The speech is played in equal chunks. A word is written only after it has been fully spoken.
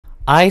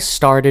I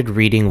started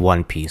reading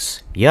One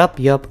Piece. Yup,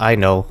 I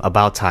know,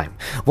 about time.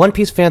 One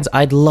Piece fans,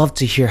 I'd love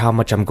to hear how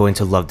much I'm going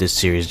to love this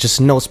series. Just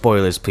no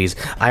spoilers, please.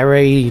 I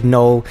already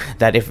know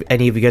that if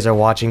any of you guys are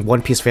watching,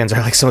 One Piece fans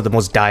are like some of the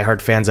most diehard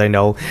fans I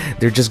know.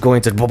 They're just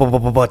going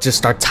to just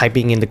start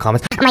typing in the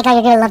comments. Oh my god,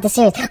 you're gonna love the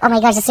series. Oh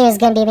my gosh, the series is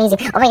gonna be amazing.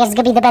 Oh my gosh, it's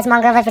gonna be the best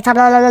manga ever for top.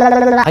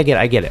 I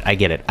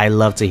get it. I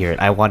love to hear it.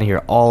 I want to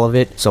hear all of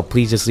it. So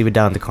please just leave it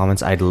down in the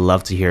comments. I'd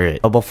love to hear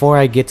it. But before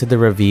I get to the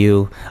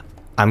review,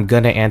 I'm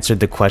gonna answer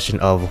the question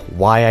of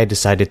why I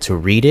decided to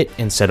read it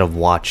instead of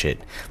watch it.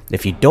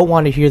 If you don't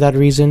want to hear that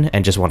reason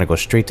and just want to go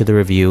straight to the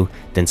review,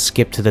 then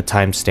skip to the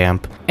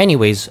timestamp.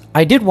 Anyways,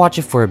 I did watch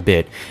it for a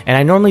bit, and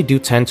I normally do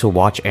tend to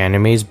watch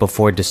animes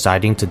before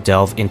deciding to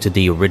delve into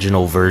the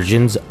original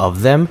versions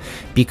of them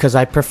because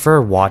I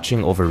prefer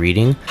watching over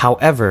reading.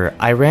 However,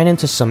 I ran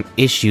into some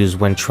issues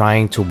when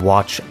trying to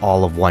watch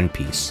all of One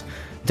Piece.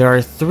 There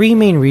are three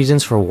main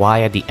reasons for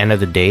why at the end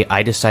of the day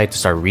I decided to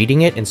start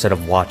reading it instead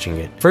of watching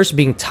it. First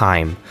being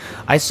time.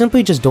 I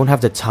simply just don't have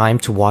the time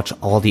to watch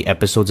all the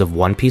episodes of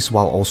One Piece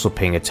while also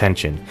paying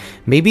attention.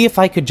 Maybe if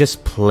I could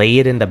just play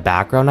it in the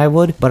background I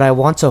would, but I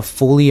want to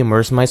fully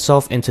immerse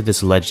myself into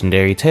this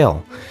legendary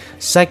tale.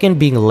 Second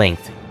being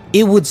length.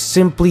 It would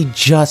simply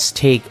just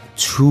take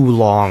too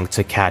long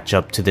to catch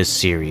up to this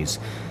series.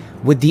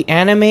 With the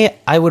anime,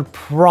 I would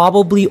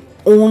probably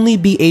only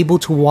be able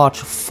to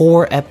watch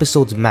 4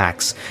 episodes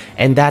max,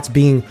 and that's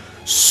being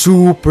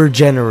super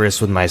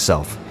generous with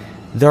myself.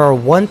 There are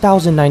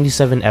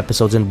 1097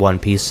 episodes in One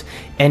Piece,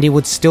 and it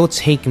would still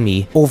take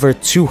me over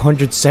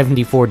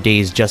 274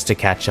 days just to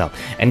catch up,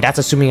 and that's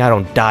assuming I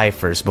don't die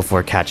first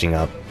before catching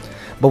up.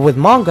 But with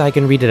manga, I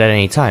can read it at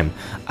any time.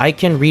 I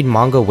can read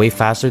manga way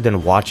faster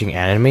than watching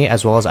anime,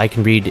 as well as I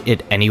can read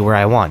it anywhere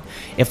I want.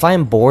 If I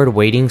am bored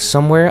waiting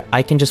somewhere,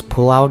 I can just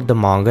pull out the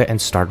manga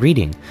and start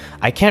reading.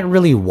 I can't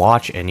really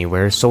watch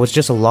anywhere, so it's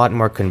just a lot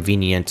more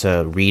convenient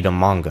to read a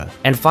manga.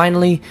 And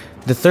finally,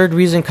 the third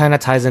reason kind of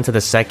ties into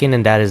the second,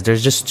 and that is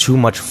there's just too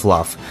much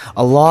fluff.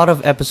 A lot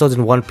of episodes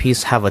in One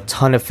Piece have a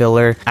ton of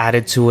filler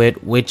added to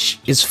it, which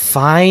is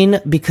fine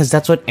because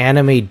that's what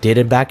anime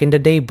did back in the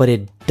day, but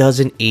it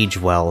doesn't age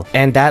well.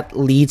 And that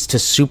leads to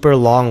super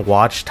long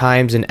watch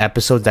times and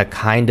episodes that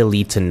kinda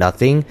lead to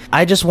nothing.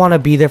 I just want to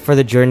be there for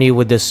the journey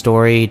with this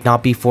story,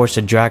 not be forced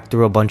to drag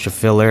through a bunch of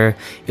filler.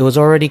 It was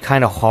already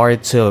kind of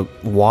hard to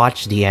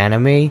watch the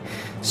anime,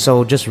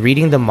 so just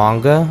reading the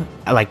manga,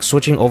 like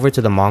switching over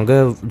to the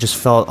manga, just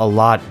felt a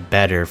lot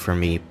better for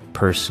me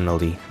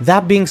personally.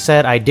 That being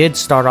said, I did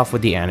start off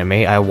with the anime.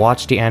 I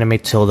watched the anime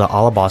till the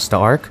Alabasta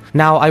arc.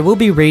 Now, I will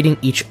be rating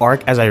each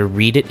arc as I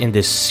read it in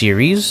this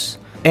series.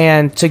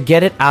 And to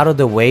get it out of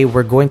the way,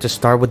 we're going to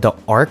start with the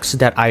arcs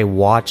that I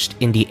watched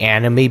in the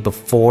anime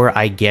before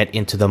I get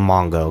into the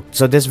manga.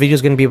 So this video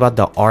is going to be about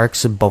the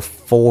arcs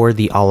before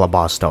the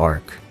Alabasta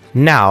arc.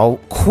 Now,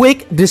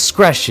 quick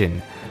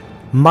discretion.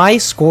 My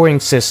scoring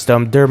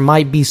system, there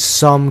might be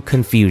some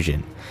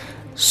confusion.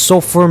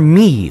 So for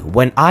me,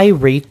 when I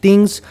rate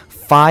things,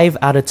 5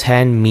 out of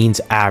 10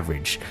 means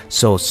average.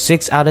 So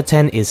 6 out of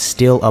 10 is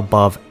still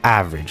above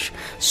average.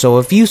 So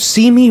if you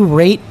see me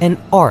rate an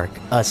arc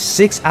a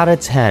 6 out of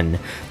 10,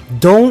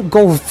 don't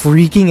go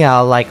freaking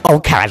out like, oh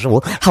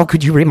casual, how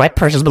could you rate my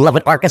precious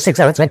beloved arc a 6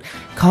 out of 10?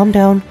 Calm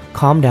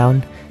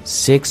down.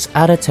 6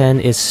 out of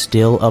 10 is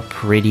still a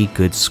pretty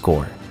good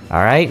score.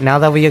 Alright, now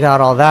that we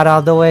got all that out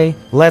of the way,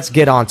 let's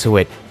get on to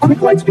it. Quick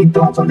lightspeed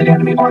thoughts on the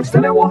anime arcs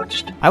that I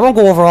watched. I won't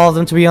go over all of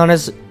them to be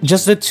honest,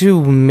 just the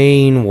 2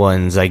 main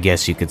ones I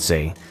guess you could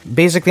say.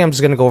 Basically, I'm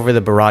just gonna go over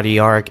the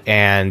Baratie arc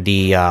and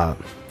the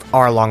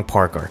Arlong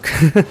Park arc.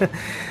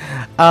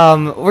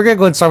 We're gonna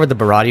go and start with the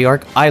Baratie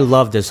arc. I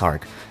love this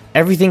arc.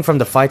 Everything from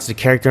the fights to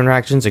character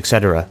interactions,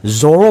 etc.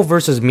 Zoro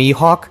versus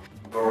Mihawk.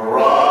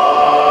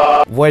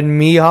 When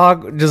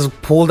Mihawk just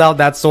pulled out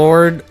that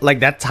sword, like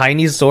that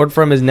tiny sword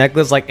from his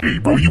necklace, like, Hey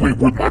bro, you ain't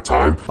worth my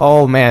time.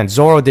 oh man,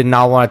 Zoro did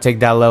not want to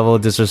take that level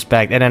of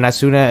disrespect. And then as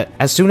soon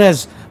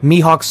as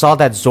Mihawk saw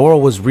that Zoro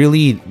was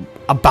really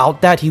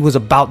about that, he was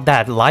about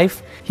that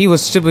life, he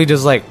was simply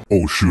just like,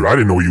 Oh shoot, I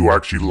didn't know you were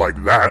actually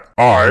like that.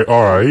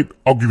 Alright,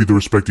 I'll give you the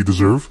respect you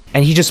deserve.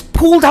 and he just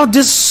pulled out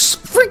this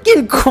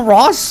freaking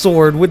cross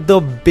sword with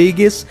the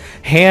biggest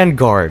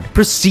handguard.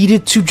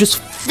 Proceeded to just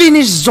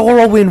finish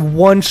Zoro in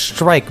one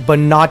strike, but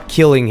not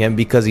killing him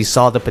because he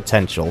saw the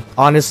potential.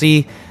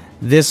 Honestly,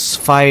 this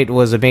fight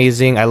was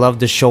amazing. I love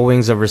the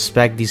showings of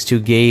respect these two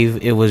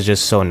gave. It was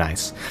just so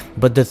nice.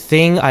 But the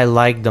thing I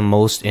liked the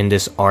most in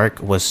this arc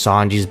was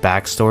Sanji's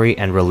backstory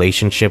and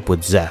relationship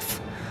with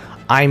Zeff.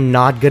 I'm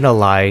not gonna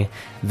lie,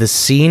 the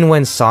scene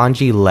when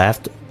Sanji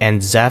left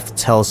and Zeff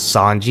tells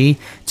Sanji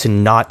to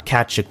not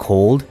catch a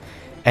cold,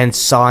 and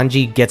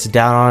Sanji gets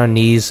down on her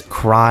knees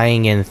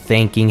crying and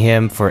thanking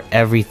him for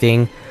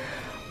everything.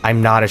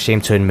 I'm not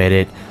ashamed to admit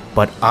it,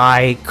 but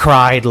I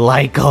cried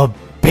like a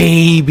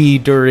baby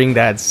during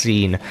that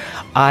scene.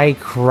 I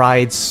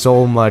cried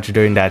so much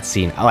during that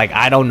scene. Like,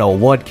 I don't know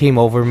what came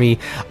over me.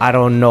 I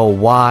don't know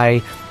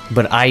why.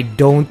 but I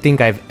don't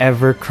think I've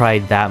ever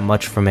cried that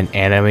much from an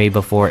anime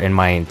before in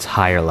my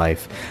entire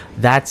life.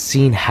 That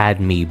scene had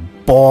me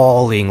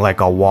bawling like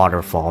a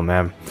waterfall,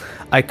 man.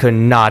 I could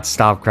not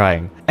stop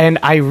crying. And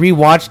I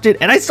rewatched it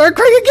and I started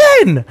crying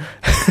again!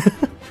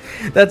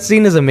 That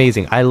scene is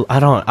amazing. I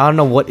don't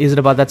know what is it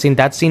about that scene.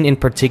 That scene in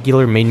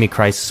particular made me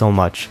cry so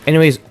much.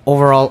 Anyways,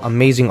 overall,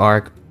 amazing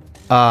arc.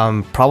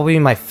 Probably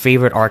my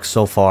favorite arc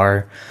so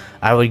far.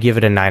 I would give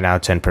it a 9 out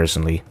of 10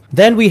 personally.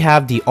 Then we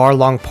have the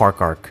Arlong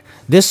Park arc.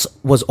 This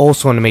was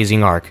also an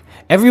amazing arc.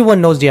 Everyone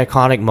knows the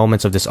iconic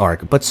moments of this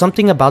arc, but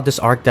something about this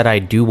arc that I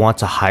do want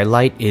to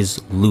highlight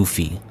is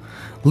Luffy.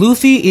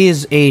 Luffy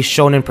is a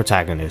shonen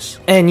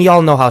protagonist, and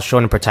y'all know how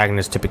shonen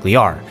protagonists typically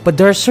are. But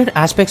there are certain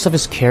aspects of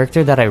his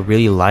character that I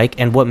really like,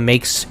 and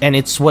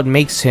it's what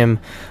makes him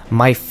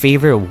my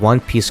favorite One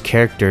Piece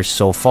character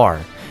so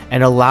far,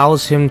 and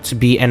allows him to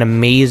be an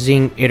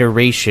amazing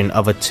iteration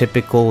of a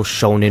typical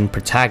shonen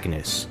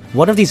protagonist.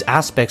 One of these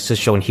aspects is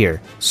shown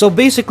here. So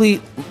basically,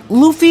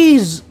 Luffy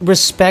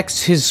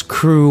respects his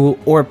crew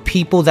or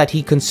people that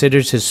he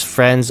considers his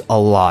friends a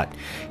lot.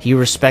 He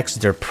respects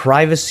their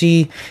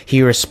privacy,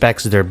 he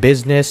respects their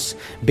business.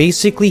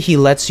 Basically, he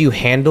lets you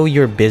handle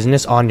your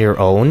business on your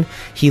own.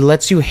 He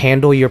lets you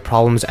handle your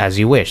problems as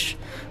you wish.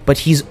 But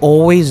he's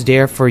always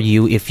there for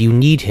you if you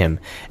need him.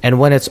 And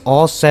when it's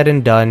all said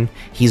and done,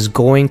 he's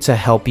going to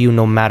help you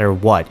no matter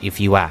what if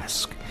you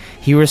ask.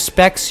 He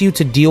respects you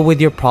to deal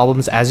with your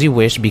problems as you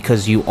wish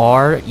because you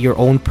are your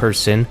own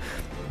person.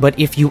 But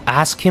if you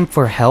ask him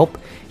for help,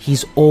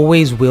 he's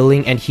always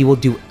willing and he will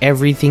do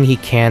everything he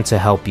can to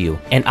help you.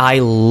 And I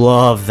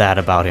love that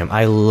about him.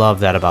 I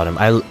love that about him.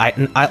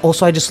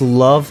 I just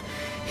love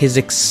his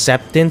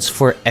acceptance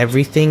for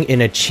everything in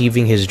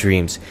achieving his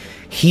dreams.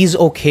 He's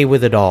okay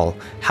with it all,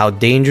 how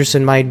dangerous it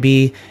might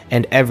be,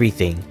 and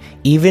everything.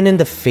 Even in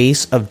the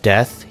face of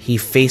death, he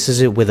faces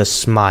it with a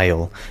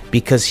smile,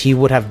 because he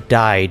would have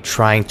died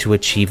trying to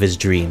achieve his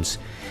dreams.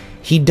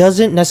 He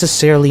doesn't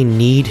necessarily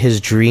need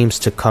his dreams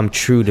to come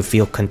true to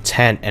feel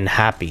content and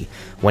happy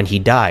when he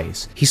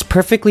dies. He's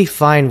perfectly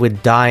fine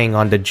with dying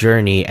on the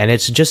journey, and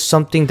it's just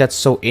something that's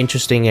so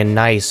interesting and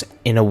nice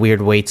in a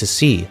weird way to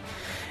see.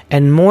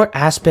 And more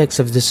aspects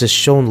of this is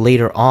shown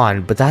later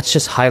on, but that's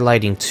just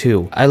highlighting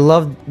too. I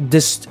love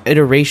this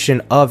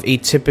iteration of a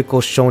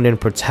typical shonen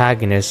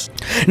protagonist.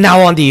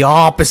 Now on the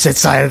opposite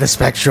side of the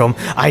spectrum,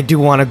 I do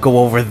want to go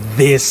over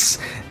this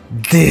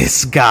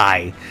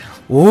guy.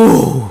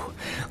 Ooh.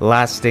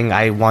 Last thing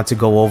I want to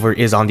go over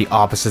is on the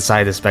opposite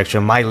side of the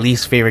spectrum, my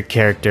least favorite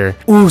character,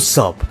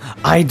 Usopp.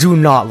 I do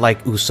not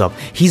like Usopp.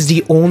 He's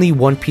the only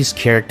One Piece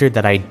character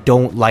that I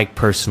don't like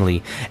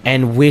personally,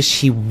 and wish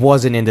he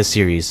wasn't in the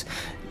series.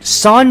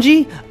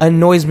 Sanji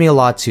annoys me a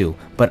lot too,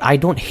 but I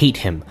don't hate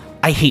him.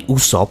 I hate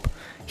Usopp.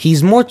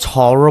 He's more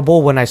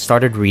tolerable when I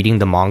started reading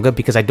the manga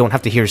because I don't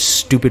have to hear his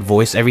stupid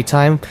voice every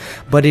time.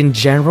 But in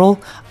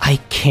general, I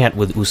can't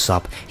with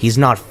Usopp. He's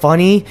not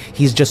funny,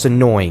 he's just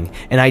annoying.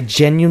 And I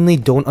genuinely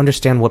don't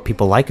understand what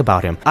people like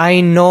about him.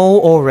 I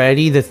know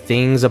already the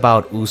things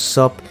about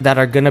Usopp that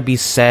are gonna be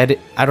said.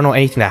 I don't know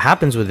anything that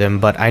happens with him,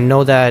 but I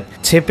know that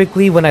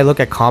typically when I look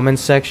at comment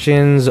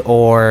sections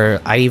or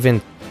I even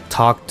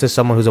talk to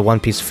someone who's a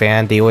One Piece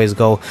fan, they always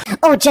go,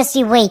 Oh, just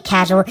you wait,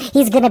 Casual.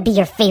 He's gonna be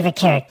your favorite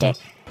character.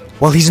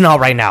 well, he's not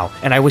right now,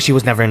 and I wish he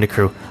was never in the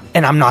crew,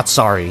 and I'm not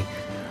sorry.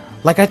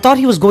 Like, I thought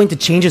he was going to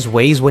change his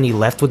ways when he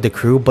left with the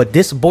crew, but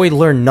this boy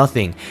learned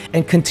nothing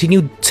and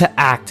continued to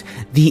act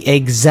the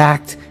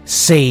exact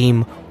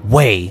same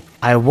way.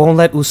 I won't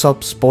let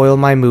Usopp spoil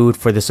my mood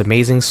for this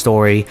amazing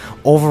story.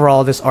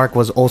 Overall, this arc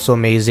was also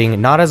amazing.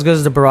 Not as good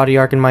as the Baratie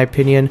arc in my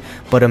opinion,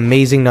 but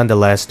amazing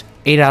nonetheless.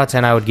 8 out of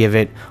 10 I would give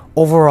it.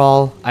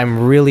 Overall,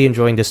 I'm really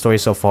enjoying this story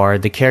so far.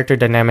 The character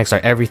dynamics are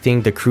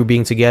everything. The crew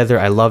being together,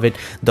 I love it.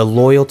 The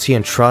loyalty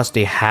and trust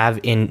they have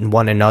in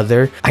one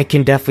another. I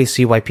can definitely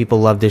see why people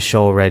love this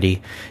show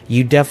already.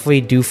 You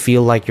definitely do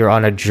feel like you're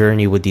on a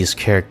journey with these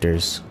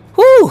characters.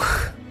 Whew!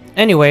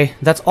 Anyway,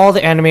 that's all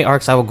the anime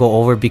arcs I will go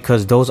over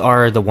because those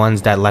are the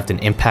ones that left an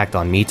impact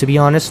on me, to be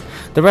honest.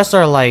 The rest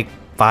are like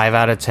 5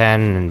 out of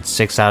 10 and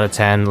 6 out of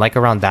 10, like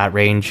around that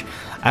range.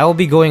 I will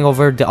be going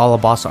over the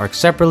Alabasta arc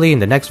separately in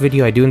the next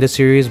video I do in this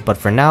series, but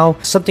for now,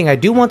 something I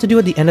do want to do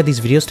at the end of these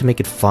videos to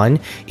make it fun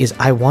is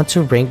I want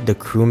to rank the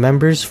crew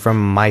members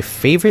from my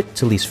favorite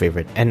to least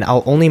favorite, and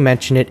I'll only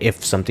mention it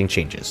if something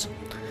changes.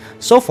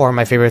 So far,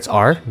 my favorites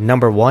are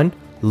number 1,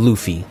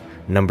 Luffy,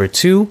 number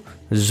 2,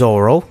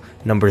 Zoro,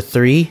 number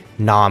 3,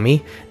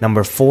 Nami,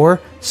 number 4,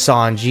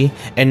 Sanji,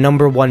 and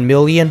number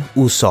 1,000,000,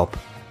 Usopp.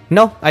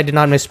 No, I did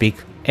not misspeak.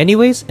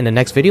 Anyways, in the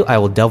next video, I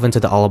will delve into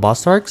the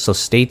Alabasta arc, so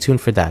stay tuned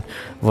for that.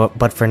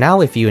 But for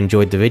now, if you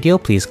enjoyed the video,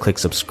 please click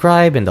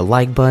subscribe and the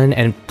like button,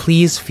 and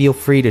please feel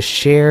free to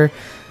share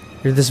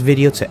this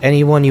video to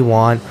anyone you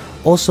want.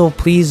 Also,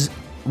 please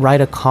write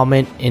a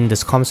comment in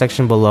this comment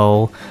section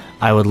below.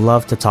 I would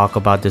love to talk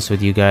about this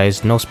with you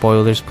guys. No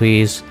spoilers,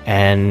 please.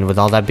 And with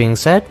all that being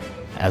said,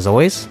 as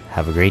always,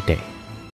 have a great day.